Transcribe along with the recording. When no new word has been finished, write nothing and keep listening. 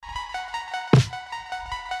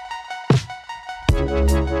We're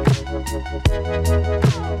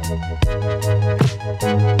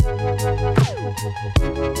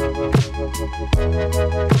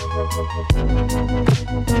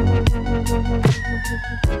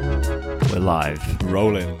live.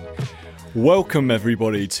 Rolling. Welcome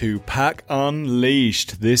everybody to Pack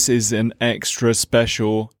Unleashed. This is an extra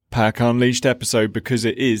special Pack Unleashed episode because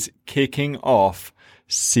it is kicking off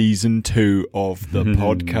season 2 of the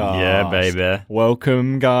podcast. Yeah, baby.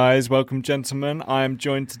 Welcome guys, welcome gentlemen. I am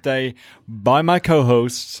joined today by my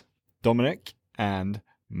co-hosts Dominic and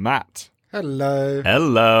Matt. Hello.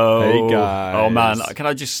 Hello. Hey guys. Oh man, can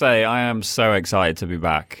I just say I am so excited to be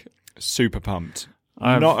back. Super pumped.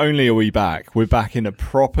 Not only are we back, we're back in a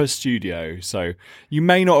proper studio. So you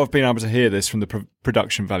may not have been able to hear this from the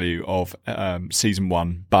production value of season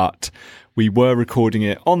 1, but we were recording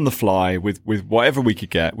it on the fly with whatever we could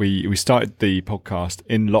get. We started the podcast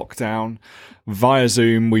in lockdown via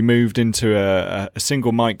Zoom. We moved into a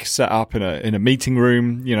single mic setup in a meeting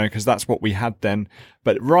room, you know, because that's what we had then.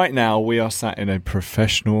 But right now we are sat in a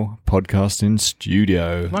professional podcasting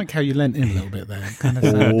studio. I like how you leant in a little bit there.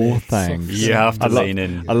 Oh, thanks. You have to lean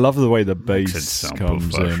in. I love the way the bass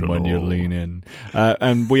comes in when you lean in.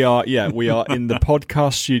 And we are in the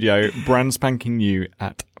podcast studio, brand spanking new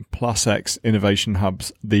at Plus X Innovation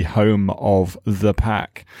Hubs, the home of the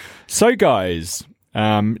pack. So guys,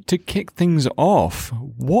 to kick things off,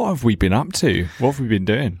 what have we been up to? What have we been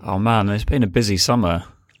doing? Oh man, it's been a busy summer.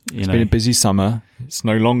 It's been a busy summer. It's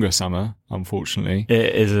no longer summer, unfortunately.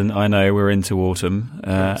 It isn't. I know we're into autumn.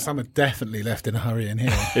 Summer definitely left in a hurry in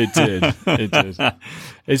here. It did.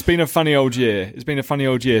 It's been a funny old year.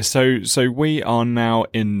 So we are now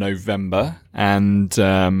in November, and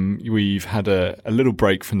we've had a little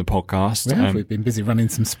break from the podcast. We've been busy running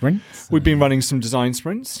some sprints. We've been running some design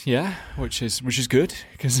sprints, yeah, which is good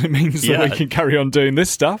because it means that we can carry on doing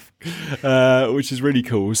this stuff, which is really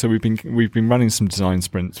cool. So we've been running some design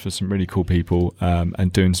sprints for some really cool people.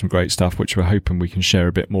 And doing some great stuff, which we're hoping we can share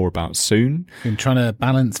a bit more about soon. Been trying to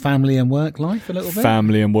balance family and work life a little bit.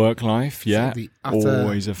 Family and work life, yeah. So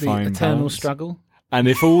always a fine eternal balance. Struggle. And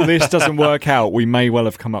if all this doesn't work out, we may well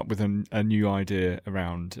have come up with a new idea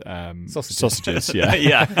around sausages. Yeah,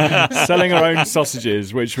 Yeah. Selling our own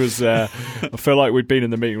sausages, which was I feel like we'd been in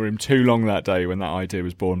the meeting room too long that day when that idea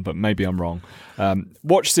was born, but maybe I'm wrong.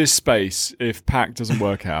 Watch this space if Pack doesn't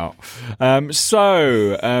work out.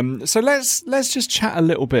 So let's just chat a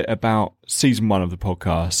little bit about season 1 of the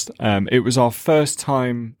podcast. It was our first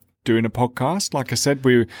time doing a podcast. Like I said,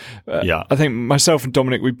 I think myself and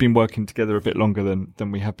Dominic, we've been working together a bit longer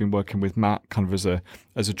than we have been working with Matt, kind of as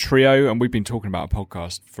a trio, and we've been talking about a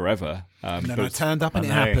podcast forever. And then I turned up and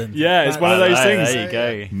it happened. Yeah, it's one of those things. There you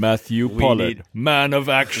go. Matthew Pollard, man of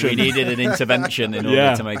action. We needed an intervention in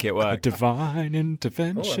order to make it A work. divine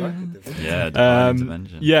intervention.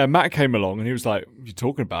 Intervention. Yeah, Matt came along and he was like, "You're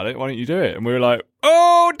talking about it. Why don't you do it?" And we were like,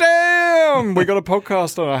 "Oh damn, we got a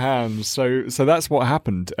podcast on our hands." So that's what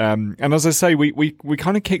happened. And as I say, we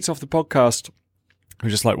kind of kicked off the podcast. We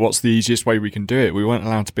were just like, what's the easiest way we can do it? We weren't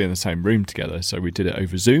allowed to be in the same room together, so we did it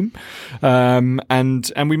over Zoom,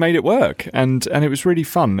 and we made it work, and it was really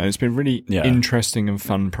fun. And it's been a really interesting and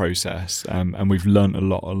fun process, and we've learned a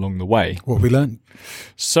lot along the way. What have we learned?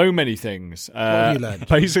 So many things. What have you learned?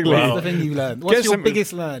 Basically, what's the thing you learned? What's your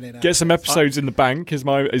biggest learning? Get some episodes in the bank is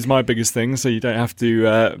my biggest thing, so you don't have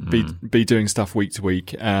to be doing stuff week to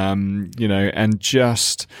week. And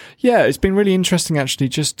just it's been really interesting actually.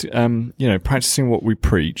 Just practicing what we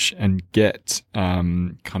preach and get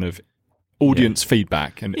kind of audience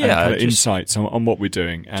feedback and kind of insights on what we're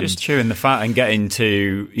doing, and just chewing the fat and getting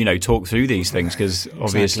to talk through these things, because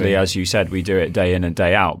obviously, as you said, we do it day in and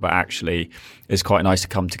day out, but actually it's quite nice to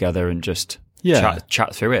come together and just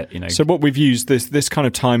chat through it. So what we've used this kind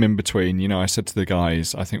of time in between, I said to the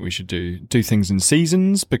guys, I think we should do things in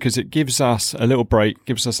seasons, because it gives us a little break,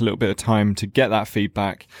 gives us a little bit of time to get that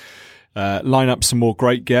feedback. Line up some more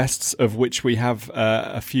great guests, of which we have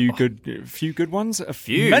a few good ones,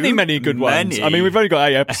 many good ones. I mean, we've only got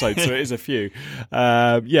 8 episodes, so it is a few.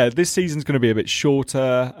 This season's going to be a bit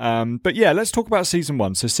shorter, but let's talk about season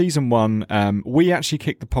 1. So season 1, we actually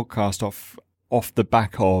kicked the podcast off the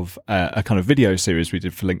back of a kind of video series we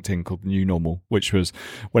did for LinkedIn called New Normal, which was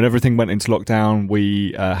when everything went into lockdown.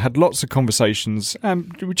 We had lots of conversations.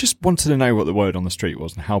 We just wanted to know what the word on the street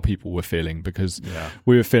was and how people were feeling, because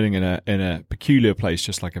we were feeling in a peculiar place,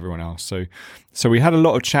 just like everyone else. So we had a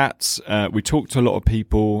lot of chats. We talked to a lot of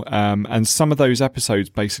people, and some of those episodes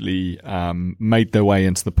basically made their way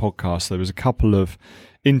into the podcast. There was a couple of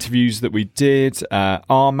interviews that we did.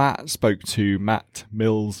 Our Matt spoke to Matt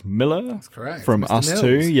Mills-Miller. That's correct. From Mr. Us Mills.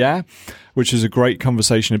 Too, yeah, which is a great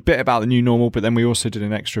conversation, a bit about the new normal, but then we also did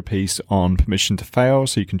an extra piece on Permission to Fail,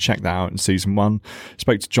 so you can check that out in season 1.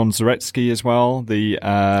 Spoke to John Zaretsky as well, the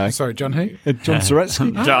Sorry, John who? John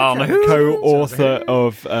Zaretsky, co-author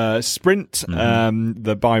of Sprint,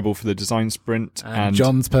 the Bible for the design sprint, and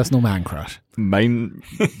John's personal man crush. Main.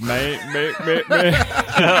 Oh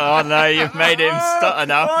no, you've made him stutter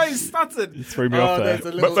now. Oh, he stuttered. You threw me off there. There's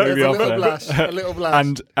a little blush. A little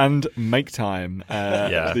blush. And Make Time.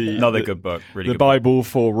 Another good book. Really the good Bible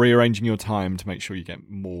for rearranging your time to make sure you get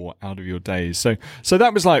more out of your days. So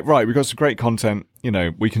that was like, right, we've got some great content.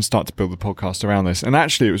 We can start to build the podcast around this. And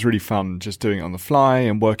actually, it was really fun just doing it on the fly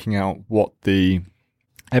and working out what the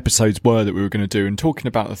episodes were that we were going to do and talking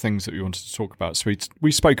about the things that we wanted to talk about. So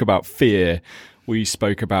we spoke about fear. We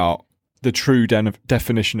spoke about the true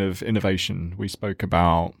definition of innovation. We spoke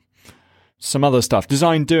about some other stuff,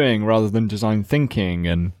 design doing rather than design thinking,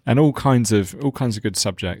 and all kinds of good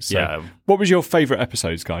subjects. So yeah. What was your favourite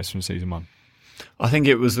episodes, guys, from season 1? I think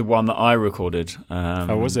it was the one that I recorded.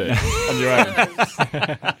 Was it? On your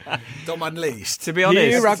own? Dom Unleashed. To be honest.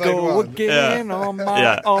 Here I go again on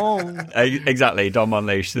my own. Exactly, Dom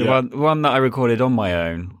Unleashed. The one that I recorded on my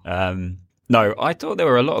own. No, I thought there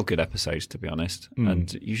were a lot of good episodes, to be honest.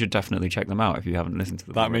 And you should definitely check them out if you haven't listened to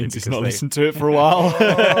them. That means he's not listened to it for a while.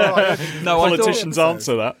 No, politicians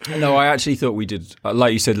answer that. No, I actually thought we did,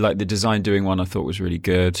 like you said, like the design doing one I thought was really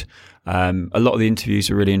good. A lot of the interviews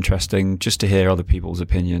are really interesting just to hear other people's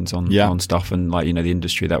opinions on stuff and the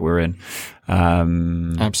industry that we're in.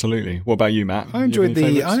 Absolutely. What about you, Matt? I enjoyed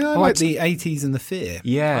I like the 80s and the fear.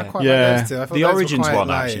 Yeah. I quite like those two. I thought the those Origins were quite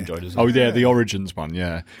one I actually enjoyed as well. Oh, yeah, the Origins one,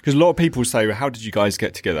 yeah. Because a lot of people say, well, how did you guys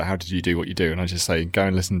get together? How did you do what you do? And I just say, go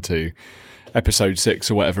and listen to episode 6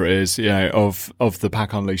 or whatever it is, of the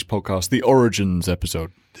Pack Unleashed podcast, the Origins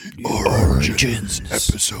episode. The Origins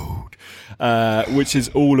episode. Which is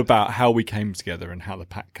all about how we came together and how the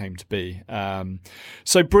pack came to be.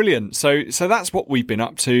 So brilliant. So that's what we've been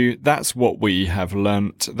up to. That's what we have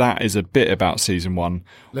learnt. That is a bit about season 1.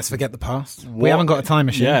 Let's forget the past. We haven't got a time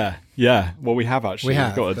machine. Yeah. Well, we have actually.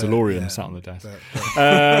 We've got a DeLorean sat on the desk.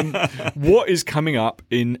 What is coming up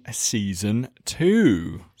in season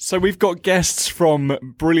 2? So we've got guests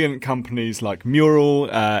from brilliant companies like Mural,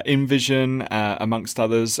 InVision, amongst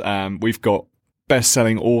others. We've got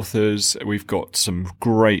best-selling authors. We've got some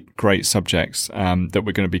great subjects that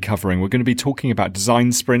we're going to be covering. We're going to be talking about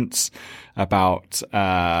design sprints, about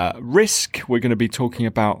risk. We're going to be talking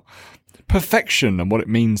about perfection and what it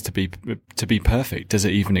means to be perfect. Does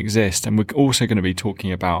it even exist? And we're also going to be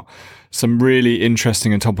talking about some really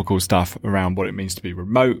interesting and topical stuff around what it means to be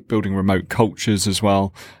remote, building remote cultures as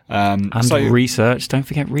well. And research. Don't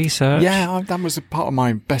forget research. Yeah, that was a part of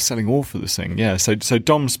my best-selling authors thing. Yeah, so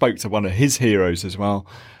Dom spoke to one of his heroes as well,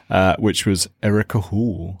 which was Erica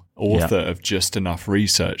Hall, author of Just Enough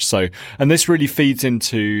Research. So, and this really feeds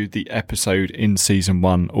into the episode in season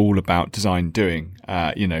 1 all about design doing,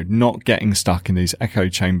 not getting stuck in these echo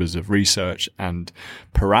chambers of research and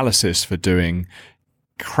paralysis for doing.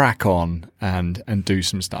 Crack on and do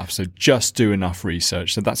some stuff. So just do enough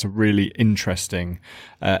research. So that's a really interesting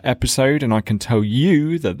episode, and I can tell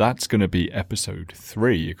you that that's going to be episode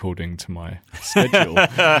 3 according to my schedule.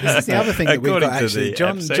 This is the other thing that we've got actually.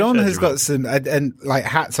 John has got some, and like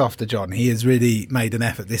hats off to John. He has really made an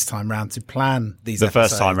effort this time round to plan these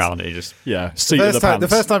episodes. First time round, he just the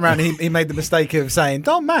first time round he made the mistake of saying,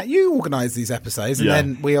 "Don, Matt, you organise these episodes," and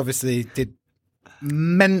then we obviously did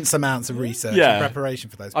immense amounts of research and preparation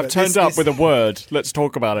for those. I've turned up with a word. Let's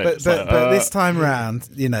talk about it. But this time round,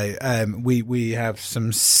 we have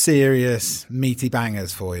some serious meaty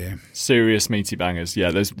bangers for you. Serious meaty bangers.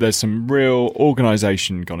 Yeah, there's some real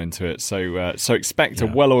organisation gone into it. So expect a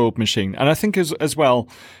well-oiled machine. And I think as well,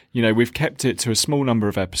 we've kept it to a small number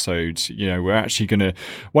of episodes. We're actually going to...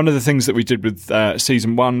 One of the things that we did with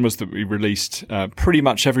season 1 was that we released pretty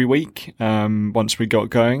much every week once we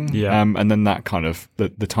got going. Yeah. And then that kind of...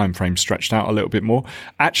 The time frame stretched out a little bit more.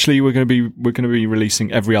 Actually, we're going to be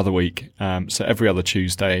releasing every other week. So every other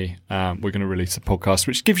Tuesday, we're going to release a podcast,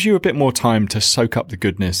 which gives you a bit more time to soak up the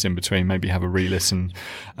goodness in between, maybe have a re-listen,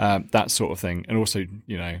 that sort of thing. And also,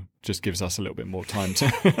 just gives us a little bit more time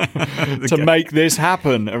to make this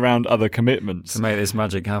happen around other commitments. To make this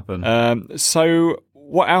magic happen. So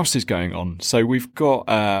what else is going on? So we've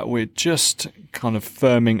got, we're just kind of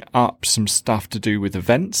firming up some stuff to do with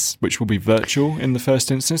events, which will be virtual in the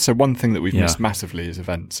first instance. So one thing that we've missed massively is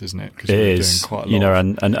events, isn't it? It is, doing quite a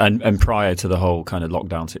lot and prior to the whole kind of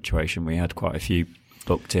lockdown situation, we had quite a few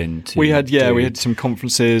booked in. We had some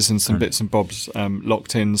conferences and some bits and bobs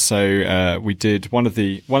locked in. So we did one of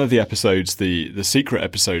the episodes, the secret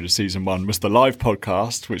episode of season 1 was the live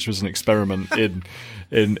podcast, which was an experiment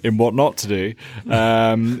in what not to do.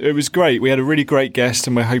 It was great. We had a really great guest,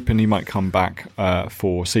 and we're hoping he might come back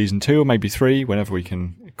for season 2 or maybe 3 whenever we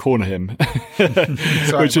can corner him.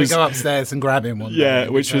 Sorry, we go upstairs and grab him one day.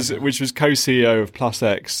 which was co-CEO of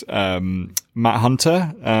PlusX, Matt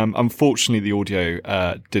Hunter. Unfortunately, the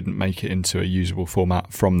audio didn't make it into a usable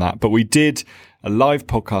format from that, but we did a live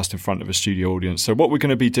podcast in front of a studio audience. So what we're going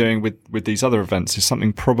to be doing with these other events is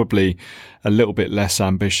something probably a little bit less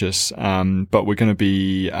ambitious, but we're going to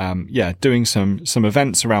be doing some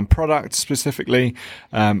events around product specifically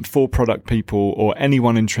for product people or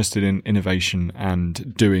anyone interested in innovation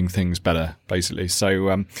and doing things better, basically.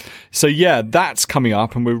 So that's coming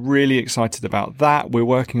up, and we're really excited about that. We're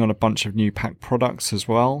working on a bunch of new Pack products as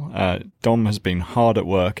well. Dom has been hard at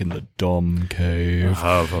work in the Dom Cave.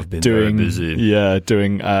 I've been very busy. Yeah,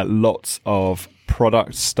 doing lots of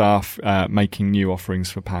product stuff, making new offerings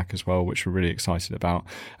for Pack as well, which we're really excited about.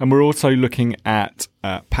 And we're also looking at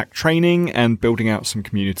Pack training and building out some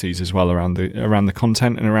communities as well around the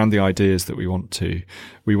content and around the ideas that we want to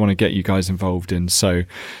get you guys involved in. So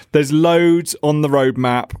there's loads on the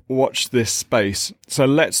roadmap. Watch this space. So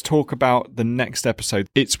let's talk about the next episode.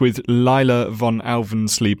 It's with Lila von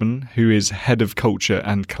Alvensleben, who is head of culture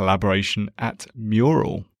and collaboration at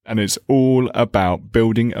Mural. And it's all about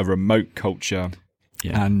building a remote culture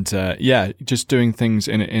and just doing things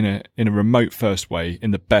in a remote first way, in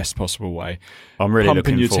the best possible way. I'm really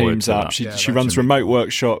pumping looking your forward teams to up. that. She runs remote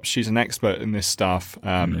workshops. She's an expert in this stuff,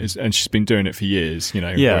 and she's been doing it for years.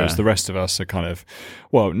 Whereas the rest of us are kind of,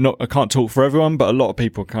 I can't talk for everyone, but a lot of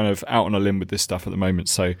people are kind of out on a limb with this stuff at the moment.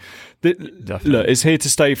 So, look, it's here to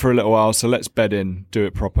stay for a little while. So let's bed in, do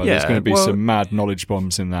it proper. There's going to be some mad knowledge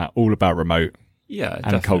bombs in that, all about remote. Yeah, and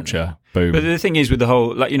definitely. Culture. Boom. But the thing is with the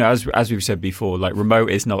whole, as we've said before, remote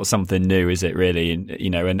is not something new, is it really? And,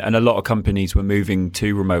 and a lot of companies were moving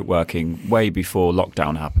to remote working way before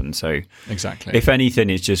lockdown happened. So exactly. If anything,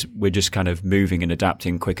 we're just kind of moving and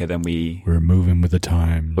adapting quicker than we're moving with the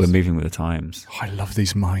times. We're moving with the times. Oh, I love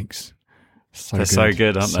these mics. They're so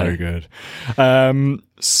good, aren't they? So good.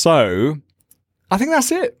 So I think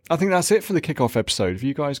that's it. I think that's it for the kickoff episode. Have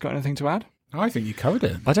you guys got anything to add? I think you covered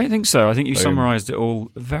it. I don't think so. I think you summarised it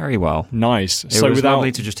all very well. Nice. It was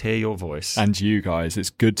lovely to just hear your voice. And you guys, it's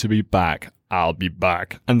good to be back. I'll be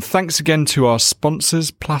back. And thanks again to our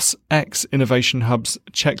sponsors, PlusX Innovation Hubs.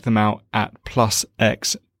 Check them out at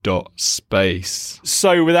plusx.space.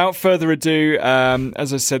 So without further ado,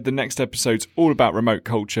 as I said, the next episode's all about remote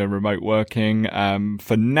culture and remote working.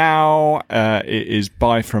 For now, it is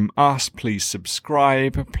bye from us. Please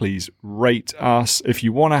subscribe. Please rate us. If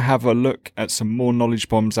you want to have a look at some more knowledge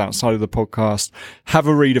bombs outside of the podcast, have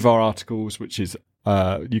a read of our articles, which is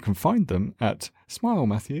you can find them at Smile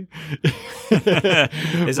Matthew. Is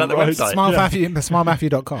that the website?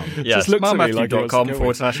 SmileMatthew.com. Yeah,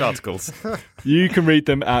 smilematthew.com/articles. You can read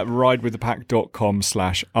them at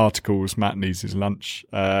ridewiththepack.com/articles. Matt needs his lunch.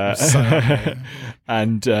 And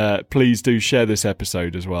please do share this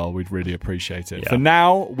episode as well. We'd really appreciate it. Yeah. For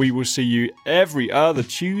now, we will see you every other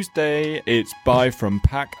Tuesday. It's bye from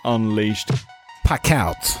Pack Unleashed. Pack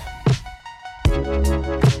out.